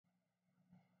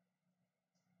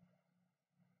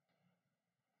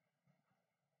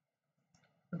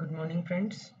Good morning,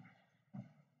 friends.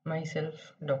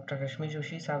 Myself, Dr. Rashmi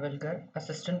Joshi Sawalkar,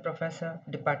 Assistant Professor,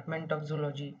 Department of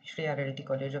Zoology, Shri RLT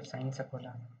College of Science,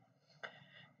 Akola.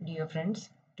 Dear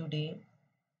friends, today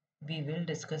we will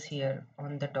discuss here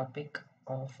on the topic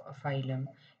of a phylum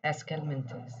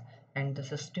Ascalminthes, and the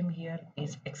system here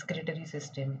is excretory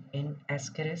system in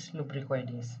Ascaris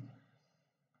Lumbricoides.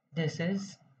 This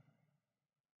is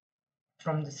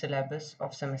from the syllabus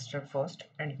of semester 1st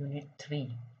and unit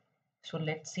 3. So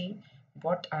let's see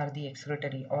what are the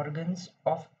excretory organs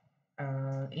of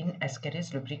in Ascaris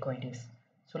Lumbricoides.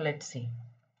 So let's see.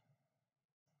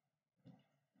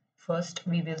 First,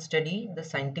 we will study the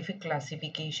scientific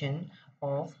classification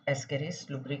of Ascaris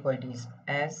Lumbricoides.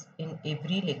 As in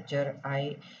every lecture,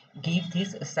 I give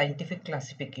this scientific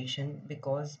classification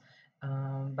because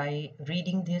by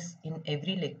reading this in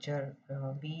every lecture,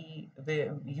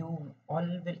 you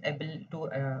all will able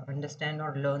to understand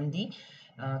or learn the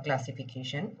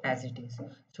classification as it is.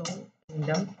 So,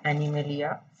 kingdom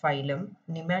Animalia, phylum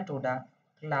Nematoda,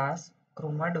 class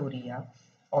Chromadoria,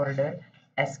 order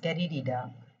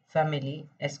Ascaridida, family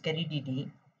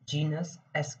Ascarididae, genus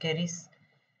Ascaris,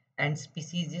 and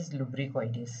species is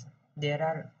Lumbricoides. There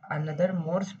are another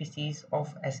more species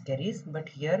of Ascaris, but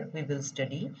here we will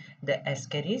study the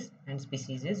Ascaris and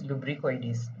species is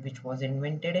Lumbricoides, which was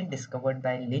invented and discovered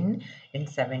by Lynn in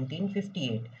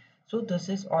 1758. So this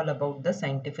is all about the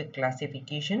scientific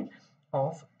classification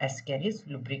of Ascaris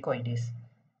Lumbricoides.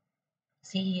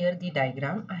 See here the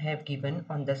diagram I have given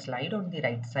on the slide on the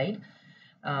right side,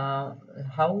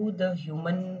 how the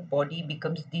human body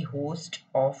becomes the host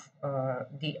of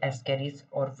the ascaris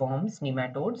or worms,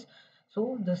 nematodes.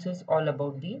 So this is all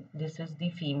about this is the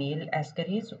female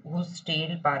ascaris whose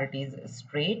tail part is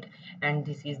straight, and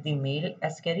this is the male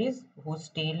ascaris whose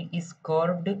tail is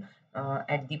curved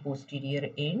at the posterior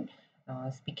end.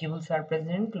 Spicules are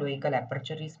present, cloacal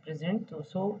aperture is present.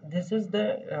 So this is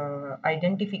the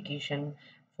identification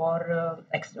for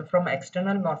from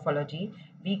external morphology.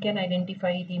 We can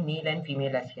identify the male and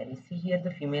female ascaris. See here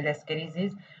the female ascaris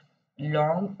is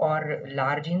long or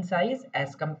large in size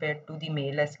as compared to the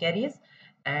male ascaris,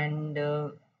 and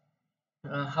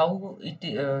how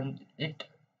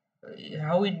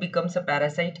it becomes a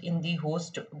parasite in the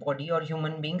host body or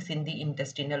human beings in the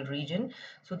intestinal region.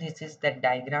 So this is the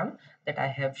diagram that I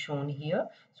have shown here.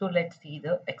 So let's see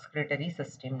the excretory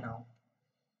system now.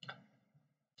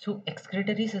 So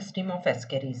excretory system of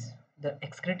ascaris. The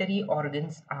excretory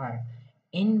organs are: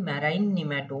 in marine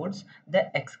nematodes,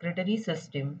 the excretory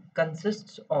system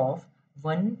consists of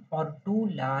one or two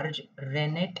large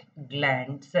rennet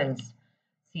gland cells.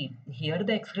 See, here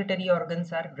the excretory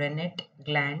organs are rennet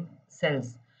gland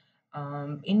cells.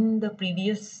 In the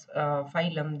previous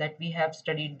phylum that we have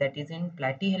studied, that is in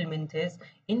Platyhelminthes,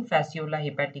 in Fasciola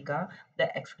hepatica,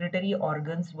 the excretory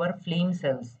organs were flame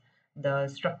cells. The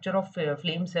structure of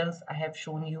flame cells I have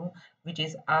shown you, which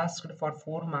is asked for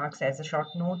 4 marks as a short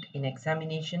note in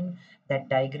examination, that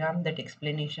diagram, that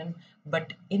explanation.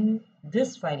 But in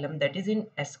this phylum, that is in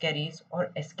Ascaris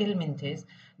or Ascalminthes,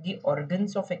 the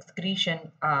organs of excretion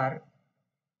are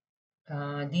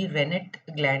the rennet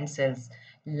gland cells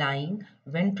lying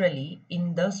ventrally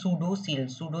in the pseudocele.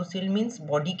 Pseudocele means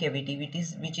body cavity,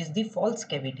 which is the false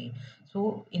cavity.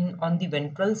 So in on the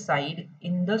ventral side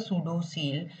in the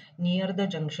pseudocele near the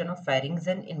junction of pharynx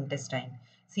and intestine.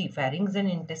 See, pharynx and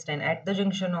intestine at the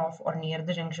junction of or near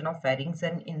the junction of pharynx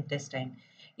and intestine.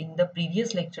 In the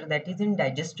previous lecture, that is in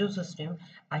digestive system,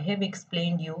 I have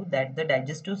explained you that the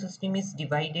digestive system is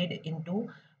divided into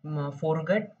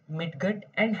foregut, midgut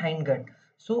and hindgut.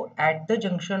 So at the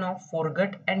junction of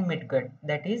foregut and midgut,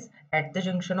 that is at the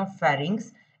junction of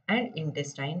pharynx and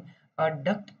intestine, a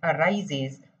duct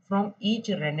arises from each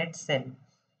rennet cell.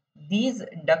 These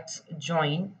ducts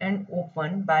join and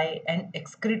open by an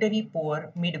excretory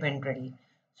pore mid-ventrally.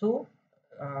 So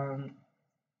um,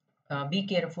 be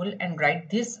careful and write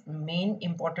this main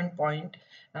important point.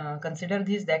 Consider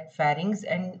this, that pharynx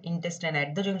and intestine,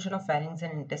 at the junction of pharynx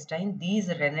and intestine, these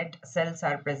rennet cells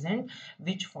are present,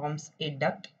 which forms a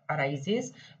duct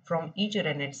arises from each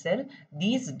rennet cell.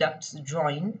 These ducts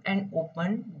join and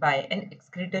open by an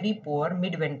excretory pore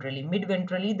mid-ventrally.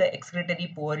 Mid-ventrally the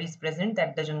excretory pore is present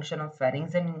at the junction of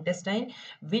pharynx and intestine,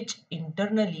 which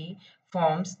internally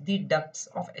forms the ducts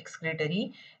of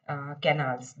excretory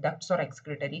canals, ducts or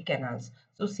excretory canals.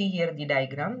 So see here the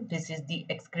diagram. This is the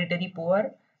excretory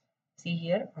pore. See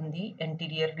here on the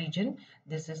anterior region,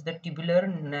 this is the tubular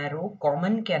narrow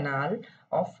common canal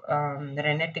of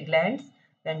rennet glands.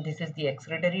 Then this is the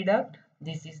excretory duct.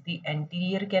 This is the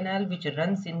anterior canal which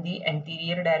runs in the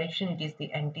anterior direction. It is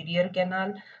the anterior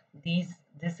canal.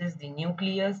 This is the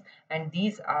nucleus, and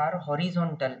these are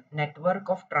horizontal network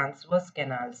of transverse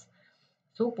canals.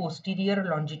 So posterior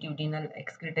longitudinal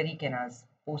excretory canals.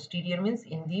 Posterior means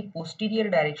in the posterior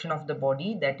direction of the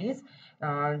body, that is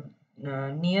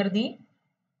near the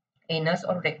anus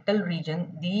or rectal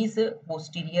region. These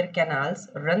posterior canals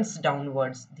runs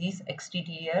downwards. These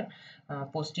exterior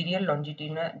posterior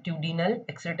longitudinal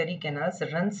excretory canals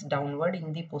runs downward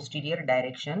in the posterior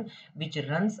direction, which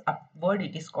runs upward,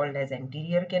 it is called as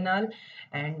anterior canal,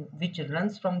 and which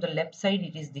runs from the left side,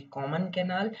 it is the common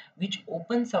canal, which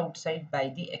opens outside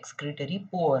by the excretory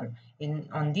pore in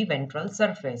on the ventral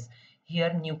surface.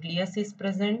 Here nucleus is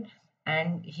present,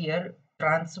 and here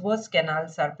transverse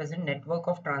canals are present, network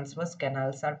of transverse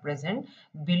canals are present,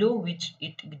 below which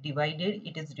it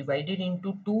is divided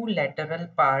into two lateral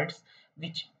parts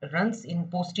which runs in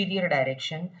posterior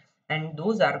direction, and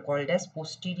those are called as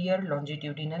posterior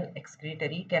longitudinal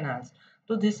excretory canals.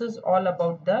 So this is all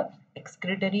about the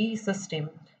excretory system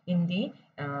in the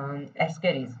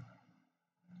Ascaris.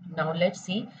 Now let's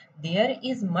see, there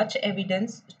is much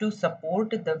evidence to support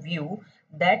the view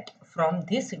that from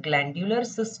this glandular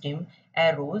system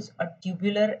arose a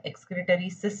tubular excretory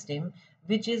system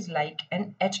which is like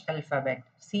an H alphabet.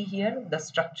 See here, the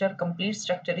structure, complete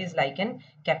structure is like an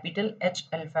capital H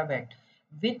alphabet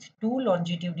with two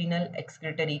longitudinal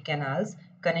excretory canals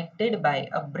connected by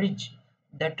a bridge,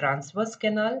 the transverse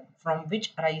canal, from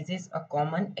which arises a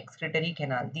common excretory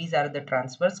canal. These are the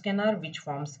transverse canal which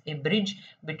forms a bridge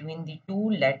between the two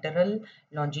lateral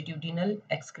longitudinal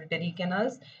excretory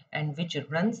canals, and which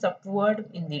runs upward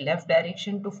in the left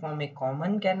direction to form a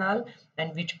common canal,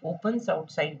 and which opens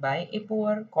outside by a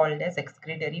pore called as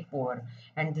excretory pore.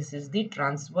 And this is the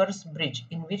transverse bridge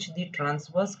in which the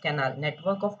transverse canal,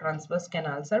 network of transverse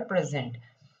canals are present.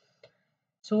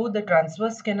 So the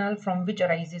transverse canal from which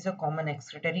arises a common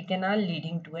excretory canal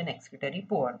leading to an excretory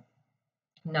pore.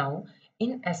 Now,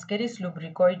 in Ascaris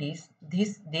Lumbricoides,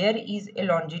 there is a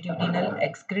longitudinal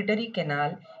excretory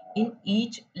canal in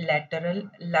each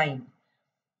lateral line.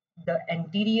 The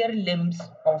anterior limbs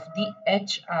of the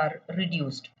H are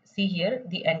reduced. See here,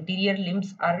 the anterior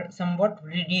limbs are somewhat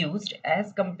reduced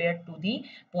as compared to the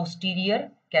posterior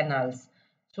canals.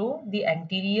 So the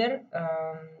anterior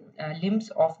limbs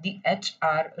of the H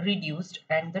are reduced,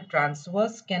 and the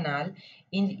transverse canal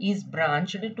is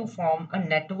branched to form a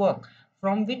network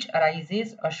from which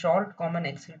arises a short common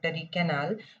excretory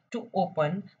canal to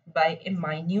open by a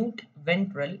minute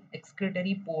ventral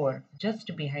excretory pore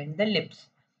just behind the lips.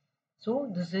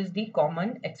 So this is the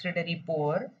common excretory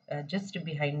pore just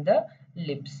behind the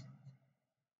lips.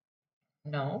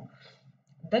 Now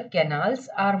the canals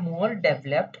are more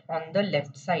developed on the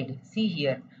left side. See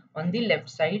here, on the left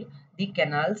side the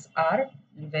canals are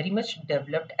very much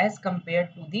developed as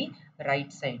compared to the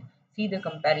right side. See the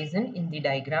comparison in the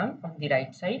diagram on the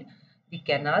right side. The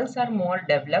canals are more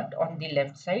developed on the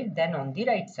left side than on the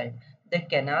right side. The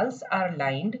canals are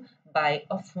lined by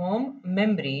a firm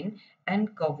membrane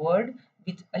and covered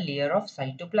with a layer of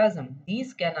cytoplasm.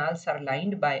 These canals are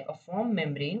lined by a firm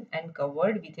membrane and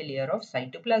covered with a layer of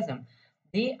cytoplasm.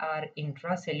 They are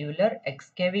intracellular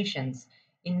excavations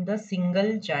in the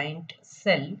single giant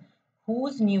cell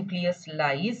whose nucleus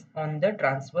lies on the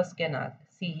transverse canal.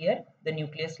 See here, the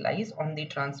nucleus lies on the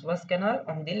transverse canal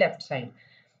on the left side.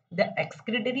 The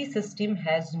excretory system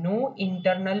has no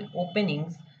internal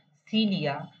openings,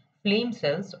 cilia, flame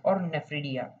cells or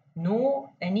nephridia. No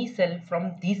any cell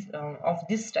from this of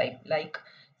this type like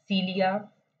cilia,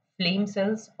 flame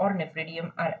cells or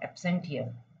nephridium are absent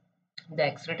here. The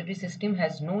excretory system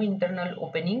has no internal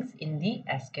openings in the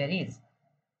Ascaris.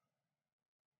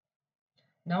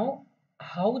 Now,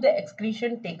 how the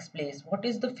excretion takes place? What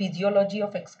is the physiology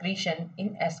of excretion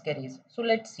in Ascaris? So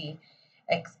let's see.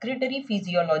 Excretory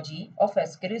physiology of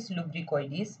Ascaris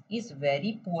lumbricoides is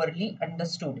very poorly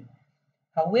understood.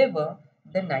 However,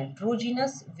 the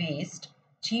nitrogenous waste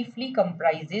chiefly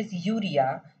comprises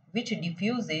urea, which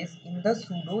diffuses in the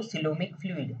pseudocoelomic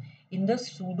fluid. In the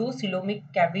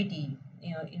pseudocoelomic cavity,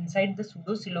 inside the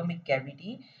pseudocoelomic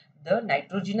cavity, the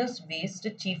nitrogenous waste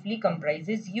chiefly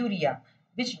comprises urea,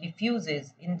 which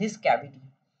diffuses in this cavity.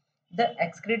 The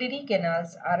excretory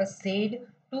canals are said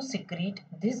to secrete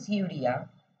this urea,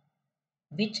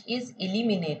 which is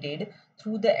eliminated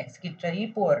through the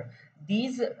excretory pore.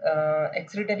 These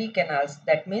excretory canals,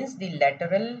 that means the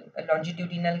lateral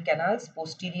longitudinal canals,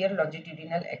 posterior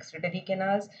longitudinal excretory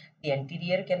canals, the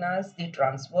anterior canals, the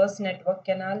transverse network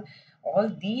canal, all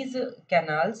these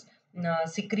canals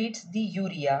secretes the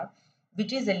urea,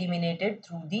 which is eliminated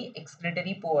through the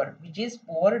excretory pore, which is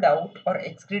poured out or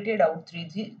excreted out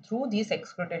through this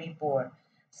excretory pore.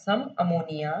 Some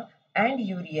ammonia and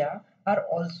urea are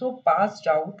also passed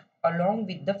out along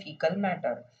with the fecal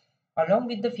matter. Along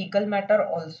with the fecal matter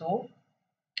also,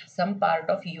 some part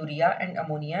of urea and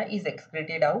ammonia is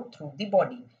excreted out through the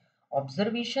body.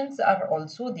 Observations are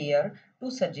also there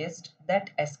to suggest that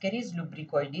Ascaris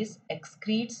lumbricoides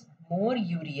excretes more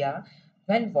urea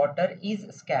when water is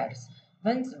scarce.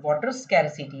 When water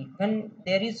scarcity, when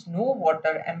there is no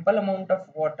water, ample amount of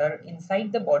water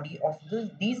inside the body of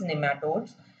these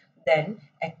nematodes, then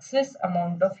excess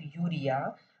amount of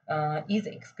urea is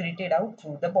excreted out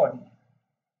through the body.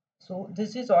 So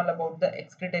this is all about the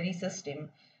excretory system,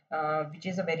 which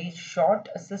is a very short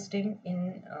system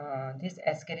in this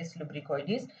Ascaris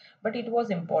lubricoides. But it was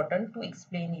important to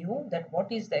explain you that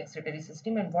what is the excretory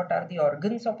system and what are the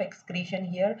organs of excretion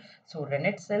here. So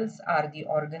rennet cells are the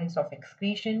organs of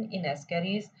excretion in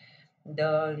Ascaris.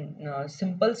 The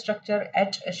simple structure,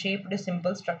 H-shaped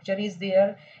simple structure is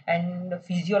there, and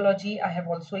physiology I have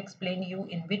also explained you,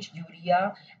 in which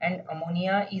urea and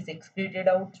ammonia is excreted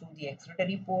out through the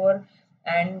excretory pore,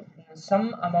 and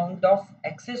some amount of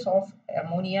excess of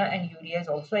ammonia and urea is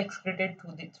also excreted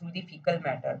through the fecal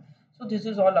matter. So this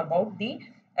is all about the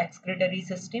excretory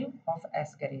system of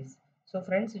Ascaris. So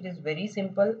friends, it is very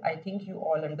simple. I think you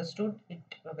all understood it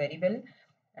very well,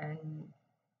 and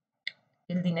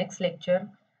till the next lecture,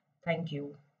 thank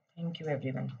you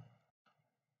everyone.